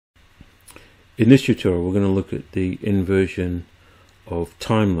In this tutorial we're going to look at the inversion of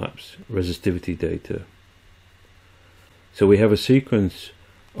time-lapse resistivity data. So we have a sequence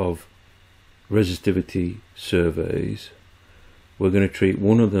of resistivity surveys. We're going to treat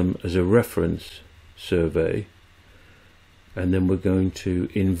one of them as a reference survey, and then we're going to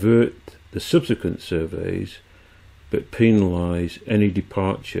invert the subsequent surveys but penalize any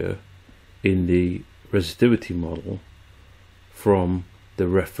departure in the resistivity model from the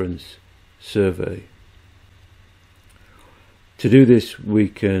reference survey. To do this, we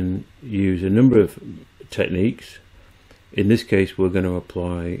can use a number of techniques. In this case, we're going to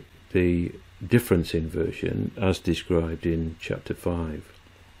apply the difference inversion as described in chapter 5.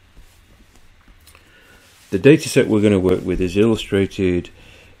 The dataset we're going to work with is illustrated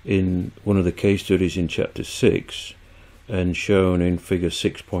in one of the case studies in chapter 6 and shown in figure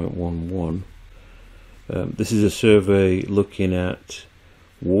 6.11. This is a survey looking at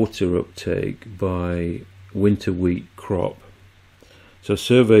water uptake by winter wheat crop. So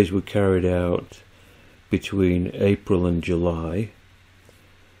surveys were carried out between April and July.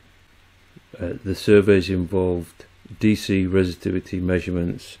 The surveys involved DC resistivity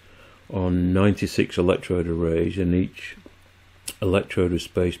measurements on 96 electrode arrays, and each electrode was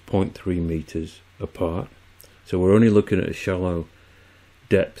spaced 0.3 meters apart. So we're only looking at a shallow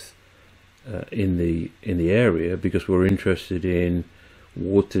depth in the area because we're interested in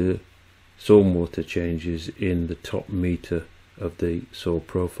stormwater changes in the top meter of the soil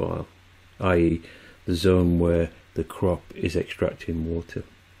profile, i.e. the zone where the crop is extracting water.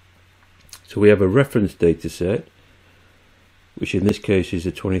 So we have a reference data set, which in this case is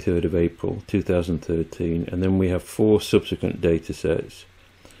the 23rd of April 2013, and then we have 4 subsequent data sets,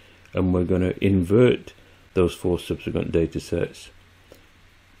 and we're going to invert those 4 subsequent data sets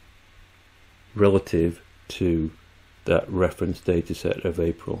relative to that reference data set of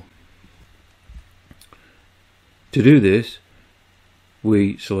April. To do this,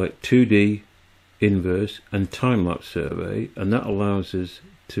 we select 2D, inverse and time-lapse survey, and that allows us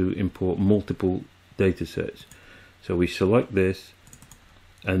to import multiple data sets. So we select this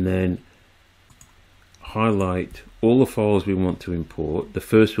and then highlight all the files we want to import, the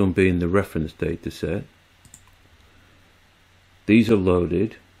first one being the reference data set. These are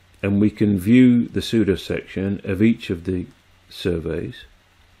loaded, and we can view the pseudo section of each of the surveys.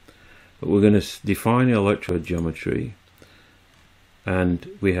 But we're going to define the electrode geometry, and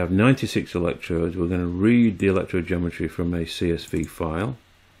we have 96 electrodes. We're going to read the electrode geometry from a CSV file,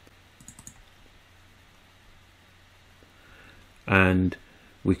 and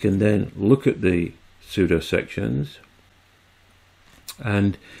we can then look at the pseudo sections,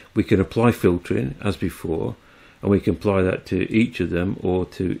 and we can apply filtering as before, and we can apply that to each of them or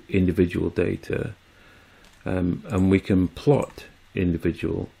to individual data, and we can plot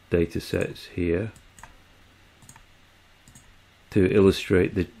individual data sets here to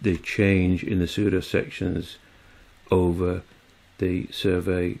illustrate the change in the pseudo sections over the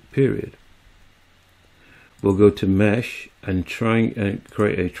survey period. We'll go to mesh and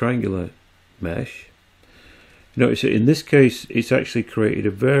create a triangular mesh. Notice that in this case it's actually created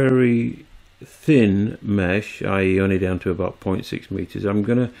a very thin mesh, i.e. only down to about 0.6 meters. I'm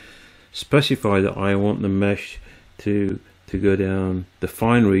going to specify that I want the mesh to go down, the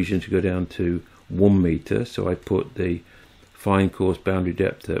fine region to go down to 1 meter, so I put the fine coarse boundary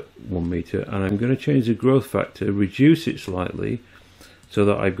depth at 1 meter, and I'm going to change the growth factor, reduce it slightly so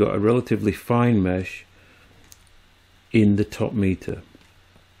that I've got a relatively fine mesh in the top meter.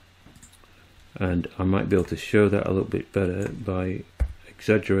 And I might be able to show that a little bit better by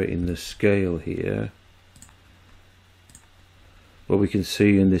exaggerating the scale here. What we can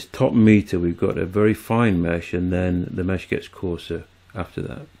see in this top meter, we've got a very fine mesh, and then the mesh gets coarser after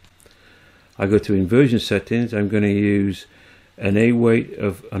that. I go to inversion settings. I'm going to use an A weight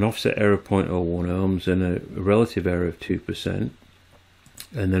of an offset error of 0.01 ohms and a relative error of 2%,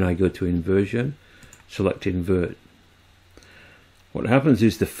 and then I go to inversion, select invert. What happens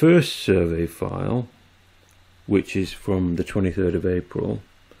is the first survey file, which is from the 23rd of April,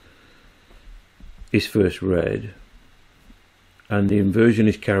 is first read, and the inversion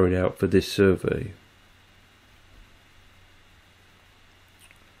is carried out for this survey.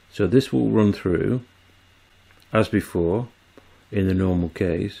 So this will run through as before in the normal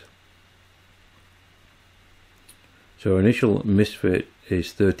case. So initial misfit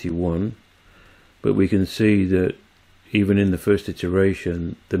is 31, but we can see that even in the first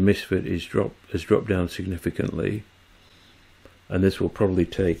iteration the misfit has dropped down significantly, and this will probably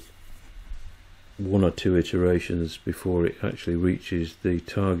take 1 or 2 iterations before it actually reaches the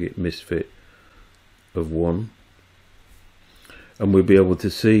target misfit of 1. And we'll be able to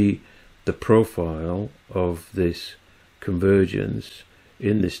see the profile of this convergence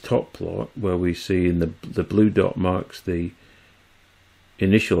in this top plot, where we see in the blue dot marks the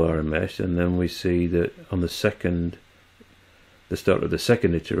initial RMS, and then we see that on the start of the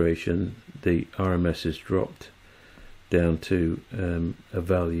second iteration, the RMS is dropped down to a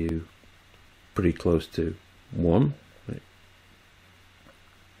value pretty close to 1.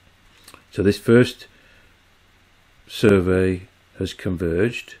 So this first survey has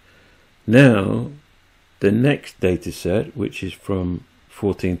converged. Now the next data set, which is from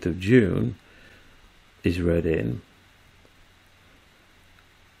 14th of June, is read in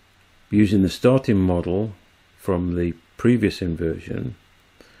using the starting model from the previous inversion,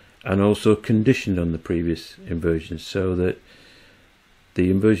 and also conditioned on the previous inversion, so that the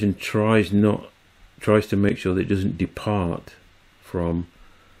inversion tries to make sure that it doesn't depart from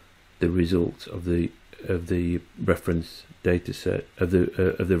the results of the reference data set of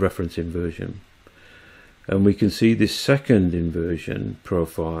the reference inversion. And we can see this second inversion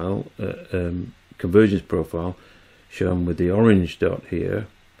profile, convergence profile, shown with the orange dot here,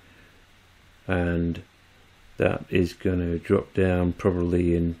 and that is going to drop down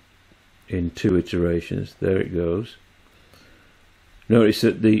probably in 2 iterations. There it goes. Notice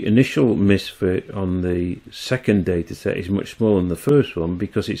that the initial misfit on the second data set is much smaller than the first one,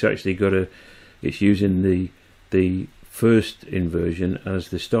 because it's actually it's using the first inversion as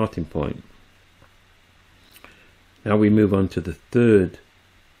the starting point. Now we move on to the third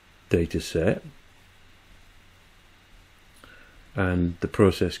data set, and the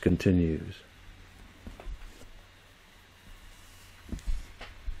process continues.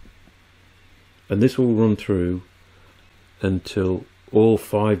 And this will run through until all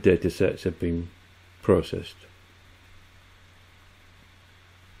 5 data sets have been processed.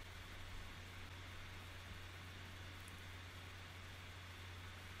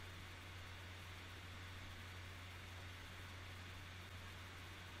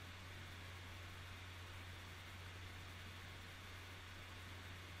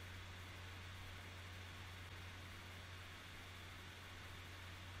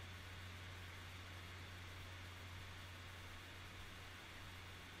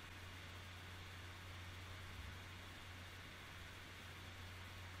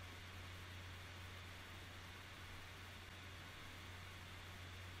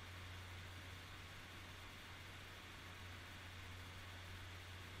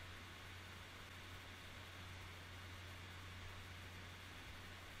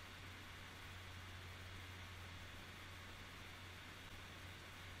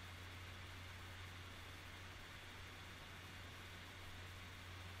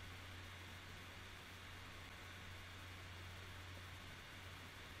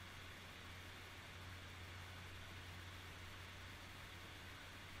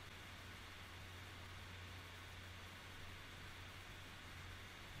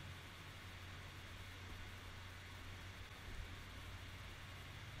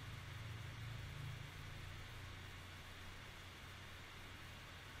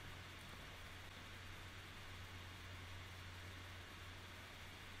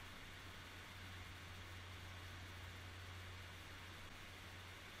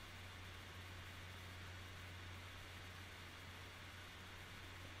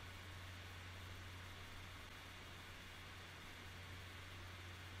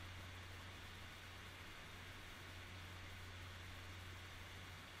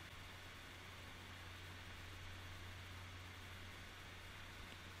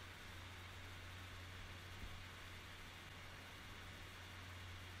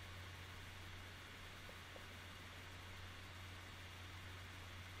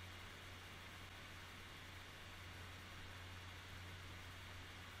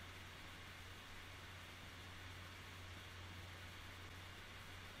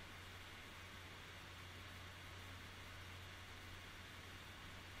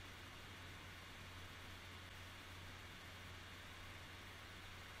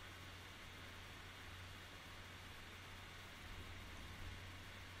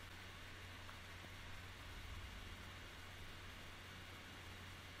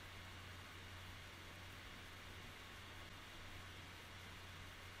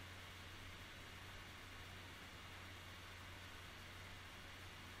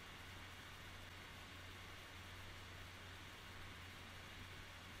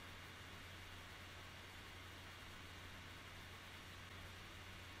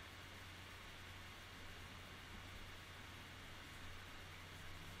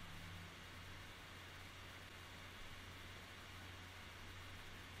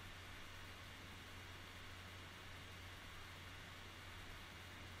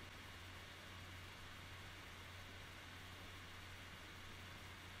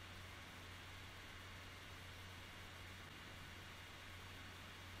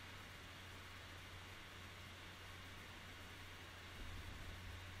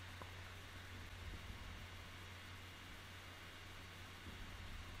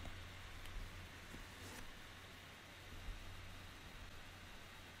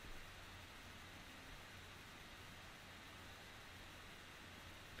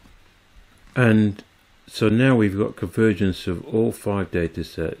 And so now we've got convergence of all 5 data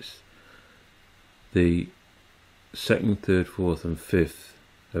sets. The second, third, fourth and fifth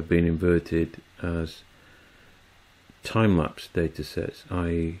have been inverted as time-lapse data sets,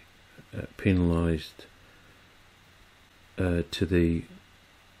 i.e. penalized to the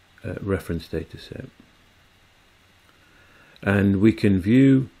reference data set. And we can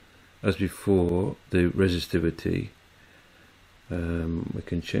view, as before, the resistivity. We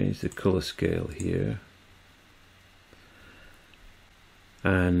can change the color scale here,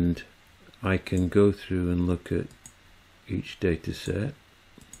 and I can go through and look at each data set,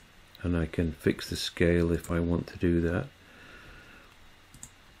 and I can fix the scale if I want to do that.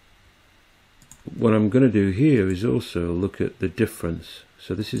 What I'm going to do here is also look at the difference.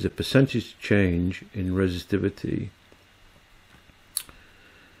 So this is a percentage change in resistivity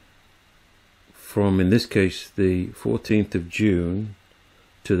from, in this case, the 14th of June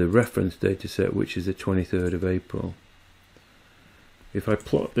to the reference data set, which is the 23rd of April. If I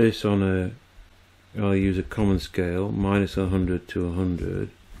plot this on a, I'll use a common scale, minus 100 to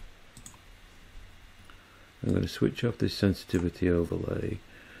 100. I'm going to switch off this sensitivity overlay.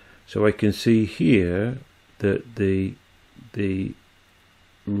 So I can see here that the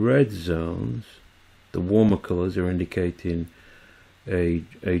red zones, the warmer colors, are indicating a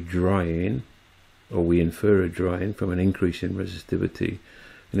drying, or we infer a drying from an increase in resistivity.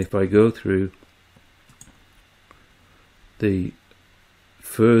 And if I go through the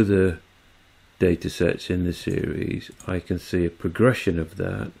further data sets in the series, I can see a progression of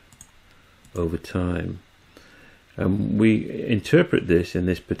that over time. We interpret this in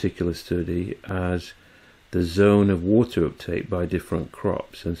this particular study as the zone of water uptake by different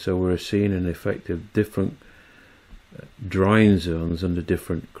crops, and so we're seeing an effect of different drying zones under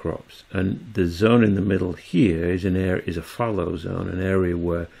different crops. And the zone in the middle here is a fallow zone, an area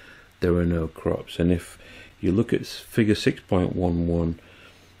where there are no crops. And if you look at figure 6.11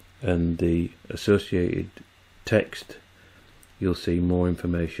 and the associated text, you'll see more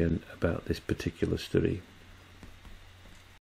information about this particular study.